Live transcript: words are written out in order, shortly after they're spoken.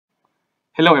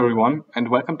Hello everyone, and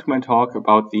welcome to my talk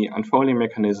about the unfolding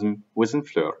mechanism within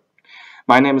FLEUR.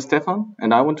 My name is Stefan,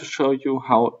 and I want to show you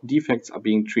how defects are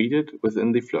being treated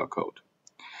within the FLEUR code.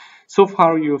 So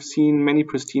far you have seen many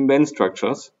pristine band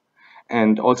structures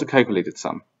and also calculated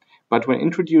some. But when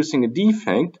introducing a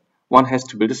defect, one has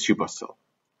to build a supercell,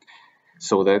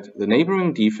 so that the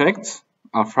neighboring defects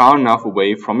are far enough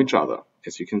away from each other,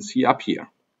 as you can see up here.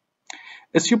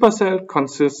 A supercell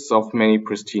consists of many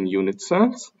pristine unit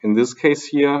cells, in this case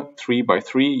here 3 by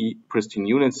 3 pristine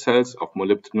unit cells of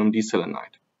molybdenum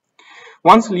diselenide.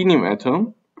 One selenium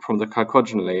atom from the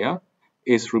chalcogen layer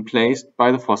is replaced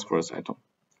by the phosphorus atom.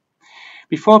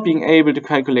 Before being able to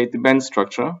calculate the band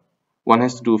structure, one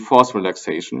has to do a force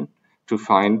relaxation to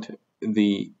find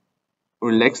the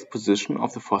relaxed position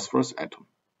of the phosphorus atom.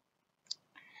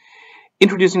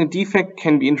 Introducing a defect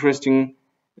can be interesting,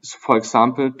 for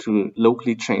example, to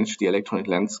locally change the electronic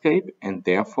landscape and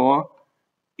therefore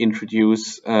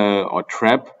introduce or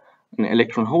trap an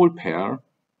electron-hole pair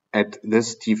at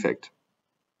this defect.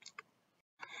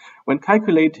 When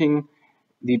calculating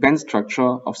the band structure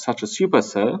of such a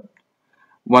supercell,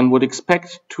 one would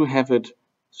expect to have it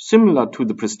similar to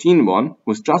the pristine one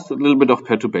with just a little bit of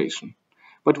perturbation.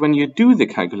 But when you do the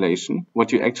calculation,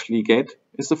 what you actually get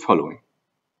is the following.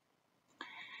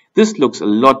 This looks a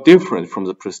lot different from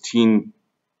the pristine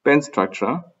band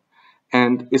structure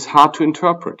and is hard to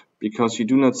interpret because you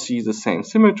do not see the same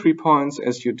symmetry points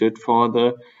as you did for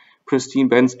the pristine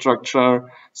band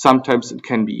structure. Sometimes it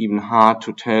can be even hard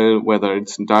to tell whether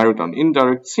it's a direct or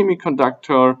indirect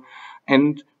semiconductor,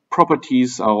 and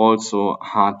properties are also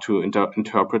hard to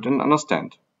interpret and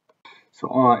understand. So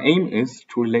our aim is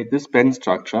to relate this band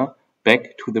structure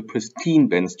back to the pristine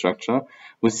band structure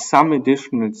with some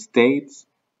additional states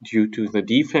due to the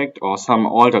defect or some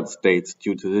altered states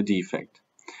due to the defect.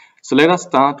 So let us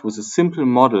start with a simple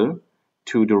model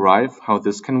to derive how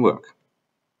this can work.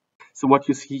 So what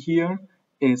you see here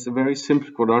is a very simple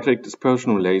quadratic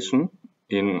dispersion relation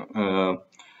in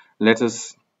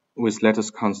lattice with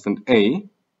lattice constant A,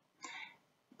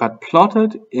 but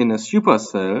plotted in a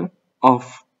supercell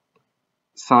of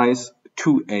size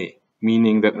 2A,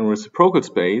 meaning that in reciprocal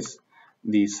space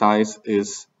the size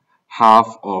is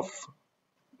half of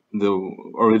the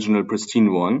original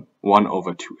pristine one, 1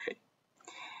 over 2A.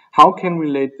 How can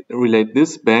we relate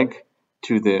this back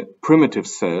to the primitive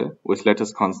cell with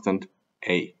lattice constant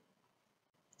A?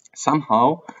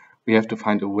 Somehow we have to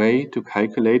find a way to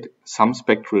calculate some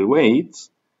spectral weights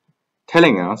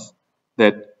telling us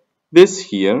that this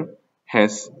here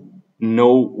has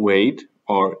no weight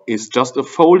or is just a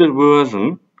folded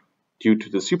version due to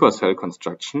the supercell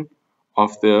construction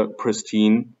of the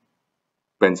pristine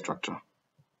band structure.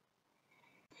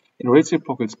 In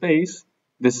reciprocal space,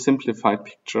 this simplified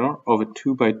picture of a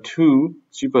 2 by 2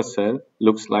 supercell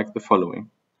looks like the following.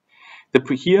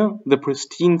 Here, the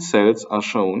pristine cells are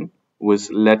shown with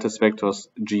lattice vectors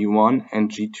G1 and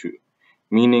G2,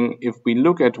 meaning if we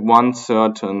look at one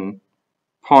certain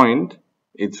point,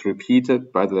 it's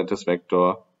repeated by the lattice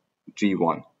vector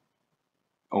G1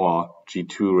 or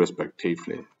G2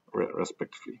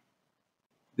 respectively.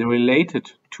 The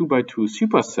related 2 by 2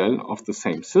 supercell of the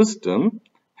same system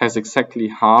has exactly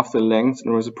half the length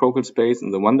in reciprocal space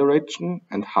in the one direction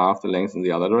and half the length in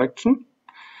the other direction.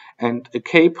 And a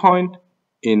K point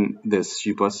in this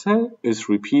supercell is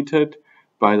repeated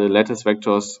by the lattice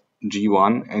vectors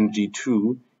G1 and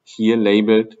G2, here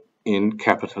labeled in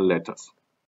capital letters.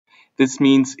 This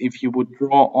means if you would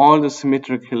draw all the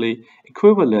symmetrically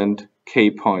equivalent K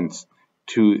points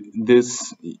to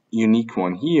this unique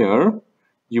one here,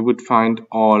 you would find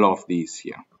all of these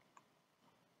here.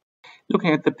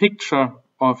 Looking at the picture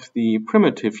of the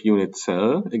primitive unit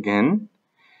cell again,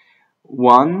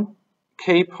 one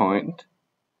K point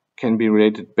can be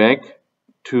related back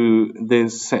to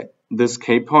this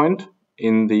K point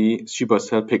in the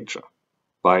supercell picture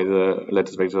by the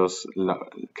lattice vectors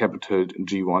capital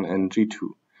G1 and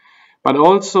G2. But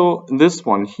also this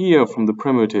one here from the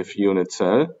primitive unit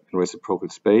cell in reciprocal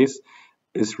space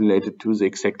is related to the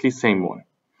exactly same one.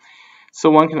 So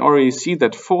one can already see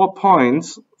that 4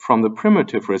 points from the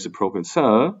primitive reciprocal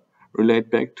cell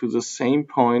relate back to the same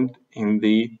point in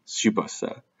the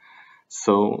supercell.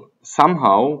 So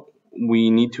somehow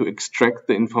we need to extract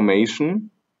the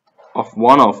information of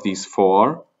one of these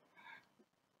 4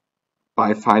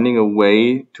 by finding a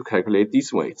way to calculate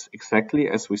these weights, exactly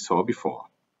as we saw before.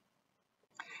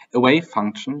 A wave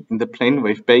function in the plane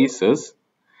wave basis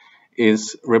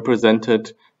is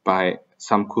represented by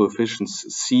some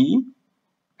coefficients C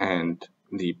and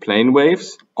the plane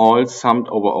waves, all summed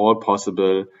over all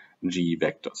possible G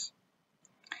vectors.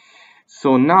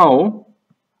 So now,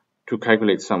 to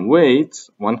calculate some weights,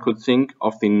 one could think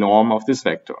of the norm of this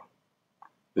vector.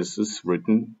 This is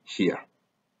written here.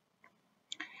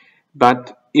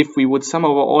 But if we would sum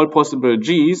over all possible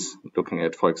g's, looking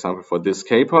at, for example, for this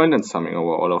k point and summing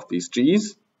over all of these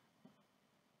g's,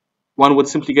 one would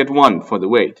simply get 1 for the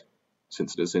weight,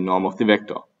 since it is a norm of the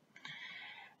vector.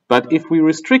 But if we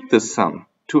restrict this sum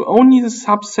to only the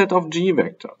subset of g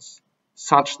vectors,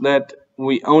 such that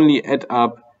we only add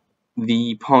up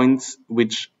the points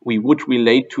which we would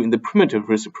relate to in the primitive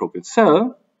reciprocal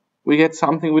cell, we get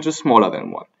something which is smaller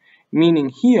than 1. Meaning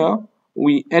here,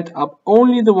 we add up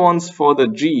only the ones for the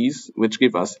g's, which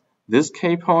give us this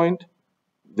k point,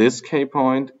 this k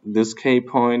point, this k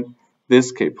point,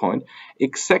 this k point,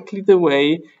 exactly the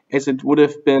way as it would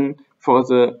have been for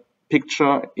the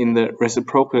picture in the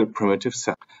reciprocal primitive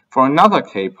cell. For another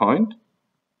k point,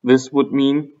 this would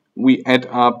mean we add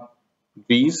up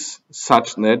these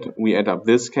such that we add up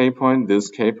this k point, this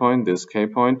k point, this k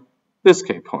point, this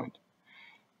k point.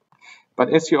 But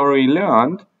as you already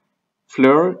learned,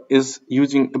 FLEUR is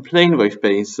using a plane wave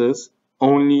basis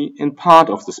only in part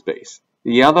of the space.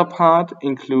 The other part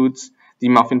includes the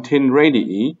muffin tin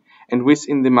radii, and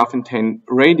within the muffin tin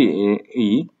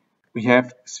radii we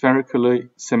have spherically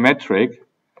symmetric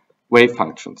wave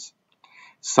functions,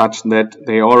 such that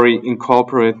they already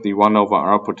incorporate the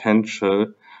 1/r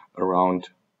potential around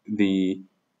the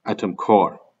atom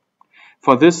core.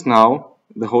 For this now,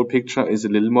 the whole picture is a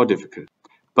little more difficult.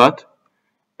 But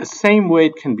the same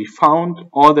weight can be found.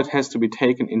 All that has to be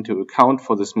taken into account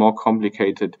for this more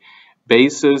complicated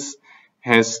basis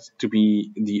has to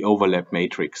be the overlap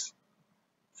matrix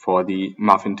for the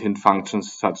muffin tin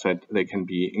functions such that they can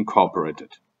be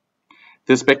incorporated.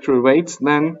 The spectral weights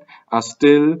then are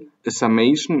still a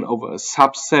summation over a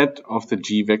subset of the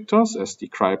g vectors as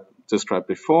described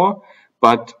before,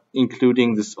 but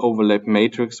including this overlap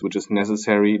matrix which is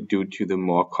necessary due to the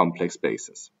more complex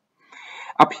basis.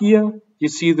 Up here you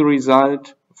see the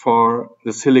result for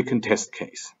the silicon test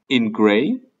case. In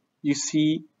gray you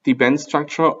see the band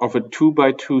structure of a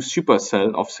 2x2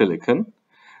 supercell of silicon,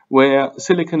 where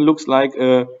silicon looks like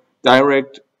a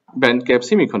direct band gap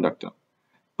semiconductor.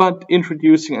 But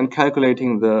introducing and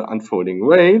calculating the unfolding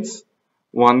weights,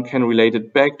 one can relate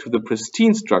it back to the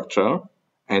pristine structure,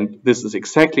 and this is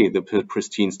exactly the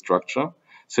pristine structure,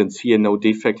 since here no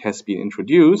defect has been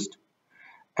introduced,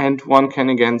 and one can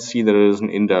again see that it is an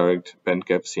indirect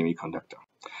bandgap semiconductor.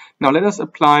 Now let us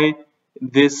apply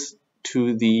this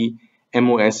to the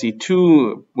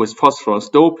MOSE2 with phosphorus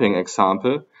doping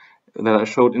example that I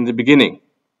showed in the beginning.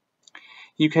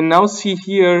 You can now see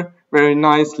here very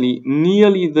nicely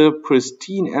nearly the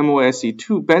pristine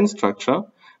MOSE2 band structure,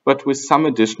 but with some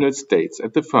additional states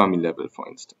at the Fermi level, for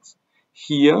instance.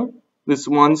 Here, this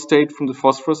one state from the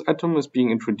phosphorus atom is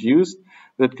being introduced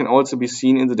that can also be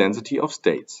seen in the density of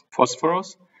states.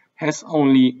 Phosphorus has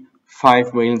only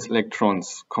 5 valence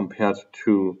electrons compared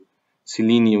to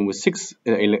selenium with 6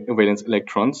 valence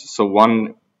electrons, so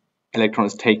 1 electron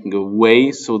is taken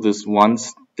away, so this one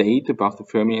state above the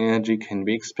Fermi energy can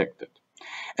be expected.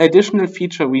 An additional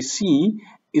feature we see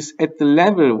is at the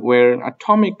level where an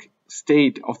atomic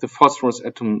state of the phosphorus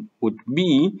atom would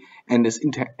be and is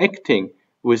interacting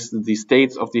with the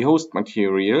states of the host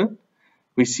material,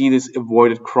 we see these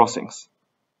avoided crossings.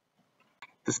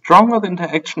 The stronger the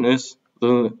interaction is,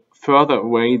 the further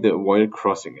away the avoided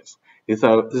crossing is.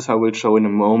 This I will show in a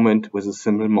moment with a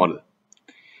simple model.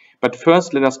 But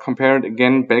first, let us compare it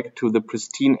again back to the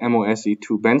pristine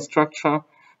MOSE2 band structure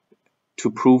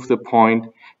to prove the point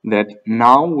that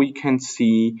now we can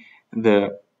see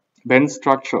the band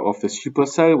structure of the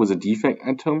supercell with a defect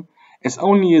atom as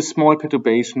only a small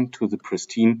perturbation to the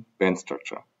pristine band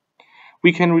structure.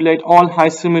 We can relate all high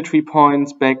symmetry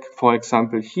points back. For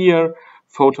example, here,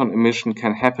 photon emission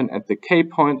can happen at the K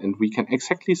point, and we can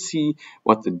exactly see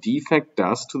what the defect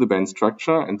does to the band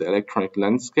structure and the electronic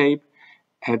landscape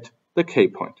at the K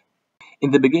point.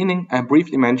 In the beginning, I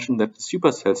briefly mentioned that the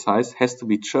supercell size has to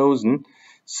be chosen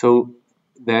so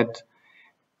that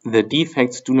the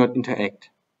defects do not interact.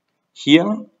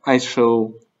 Here I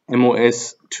show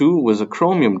MOS2 with a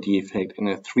chromium defect in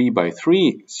a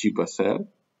 3x3 supercell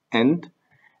and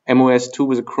MOS2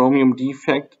 with a chromium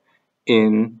defect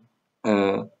in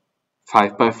a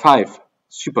 5x5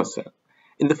 supercell.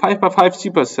 In the 5x5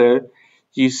 supercell,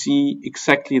 you see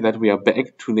exactly that we are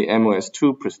back to the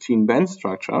MOS2 pristine band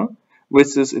structure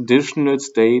with this additional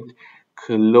state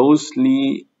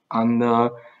closely under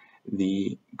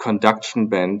the conduction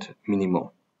band minimum.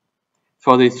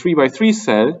 For the 3x3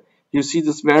 cell, you see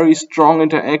this very strong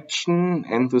interaction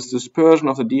and this dispersion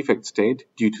of the defect state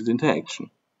due to the interaction.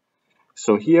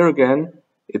 So here again,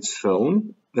 it's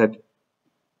shown that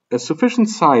a sufficient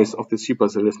size of the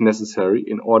supercell is necessary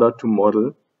in order to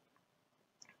model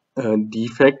a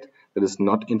defect that is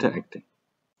not interacting.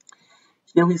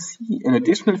 Here we see an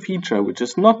additional feature which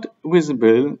is not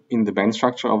visible in the band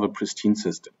structure of a pristine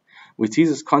system. We see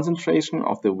this concentration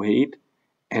of the weight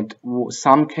at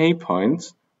some K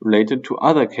points related to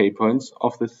other K points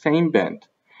of the same band.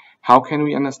 How can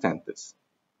we understand this?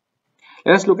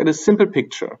 Let us look at a simple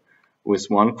picture with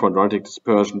one quadratic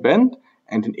dispersion band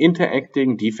and an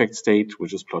interacting defect state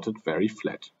which is plotted very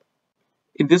flat.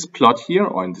 In this plot here,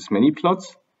 or in these many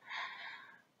plots,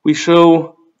 we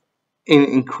show an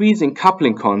increasing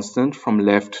coupling constant from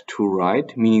left to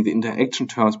right, meaning the interaction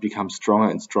terms become stronger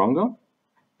and stronger,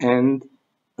 and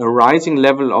a rising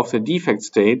level of the defect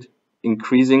state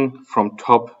increasing from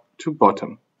top to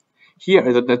bottom. Here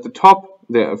at the top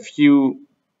there are a few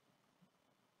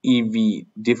EV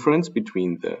difference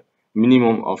between the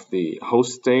minimum of the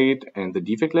host state and the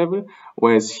defect level,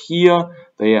 whereas here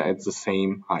they are at the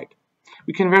same height.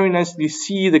 We can very nicely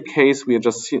see the case we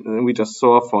just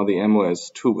saw for the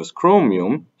MOS2 with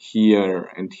chromium here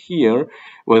and here,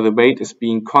 where the weight is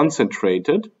being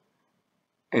concentrated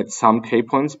at some K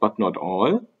points but not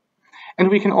all. And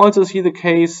we can also see the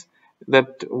case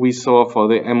that we saw for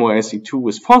the MOSE2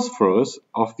 with phosphorus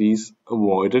of these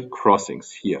avoided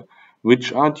crossings here,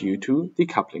 which are due to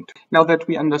decoupling. Now that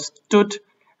we understood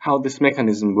how this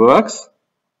mechanism works,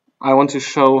 I want to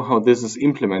show how this is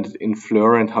implemented in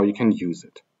FLEUR and how you can use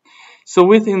it. So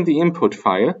within the input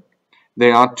file,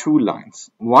 there are two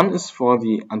lines. One is for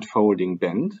the unfolding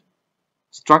band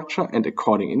structure and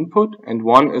according input, and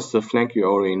one is the flank you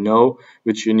already know,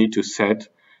 which you need to set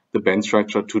the band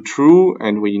structure to true,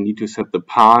 and where you need to set the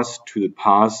path to the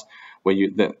path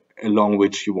along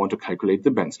which you want to calculate the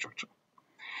band structure.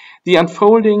 The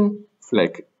unfolding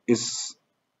flag is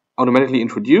automatically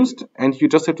introduced, and you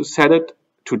just have to set it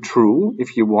to true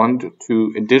if you want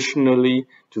to additionally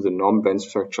to the norm band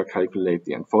structure calculate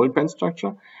the unfold band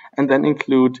structure, and then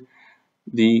include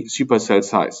the supercell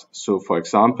size. So for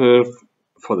example,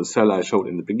 for the cell I showed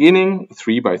in the beginning,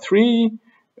 3 by 3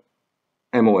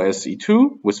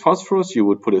 MOSE2 with phosphorus, you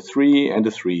would put a 3 and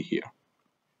a 3 here.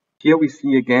 Here we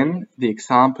see again the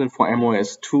example for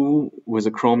MOS2 with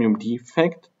a chromium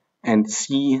defect, and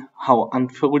see how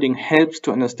unfolding helps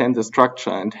to understand the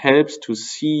structure and helps to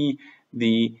see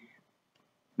the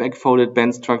backfolded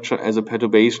band structure as a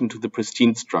perturbation to the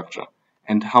pristine structure,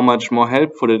 and how much more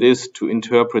helpful it is to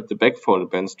interpret the backfolded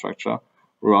band structure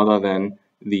rather than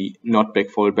the not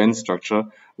backfolded band structure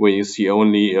where you see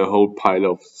only a whole pile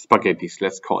of spaghettis,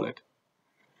 let's call it.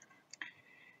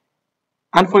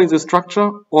 Unfolding the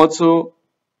structure also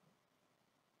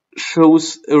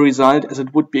shows a result as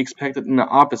it would be expected in an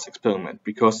ARPES experiment,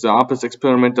 because the ARPES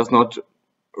experiment does not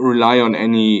rely on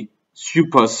any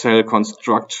supercell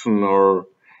construction or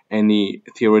any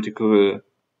theoretical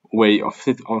way of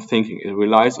thinking. It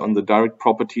relies on the direct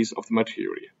properties of the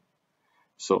material.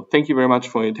 So thank you very much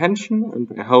for your attention,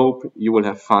 and I hope you will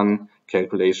have fun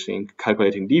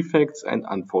calculating defects and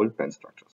unfolded band structures.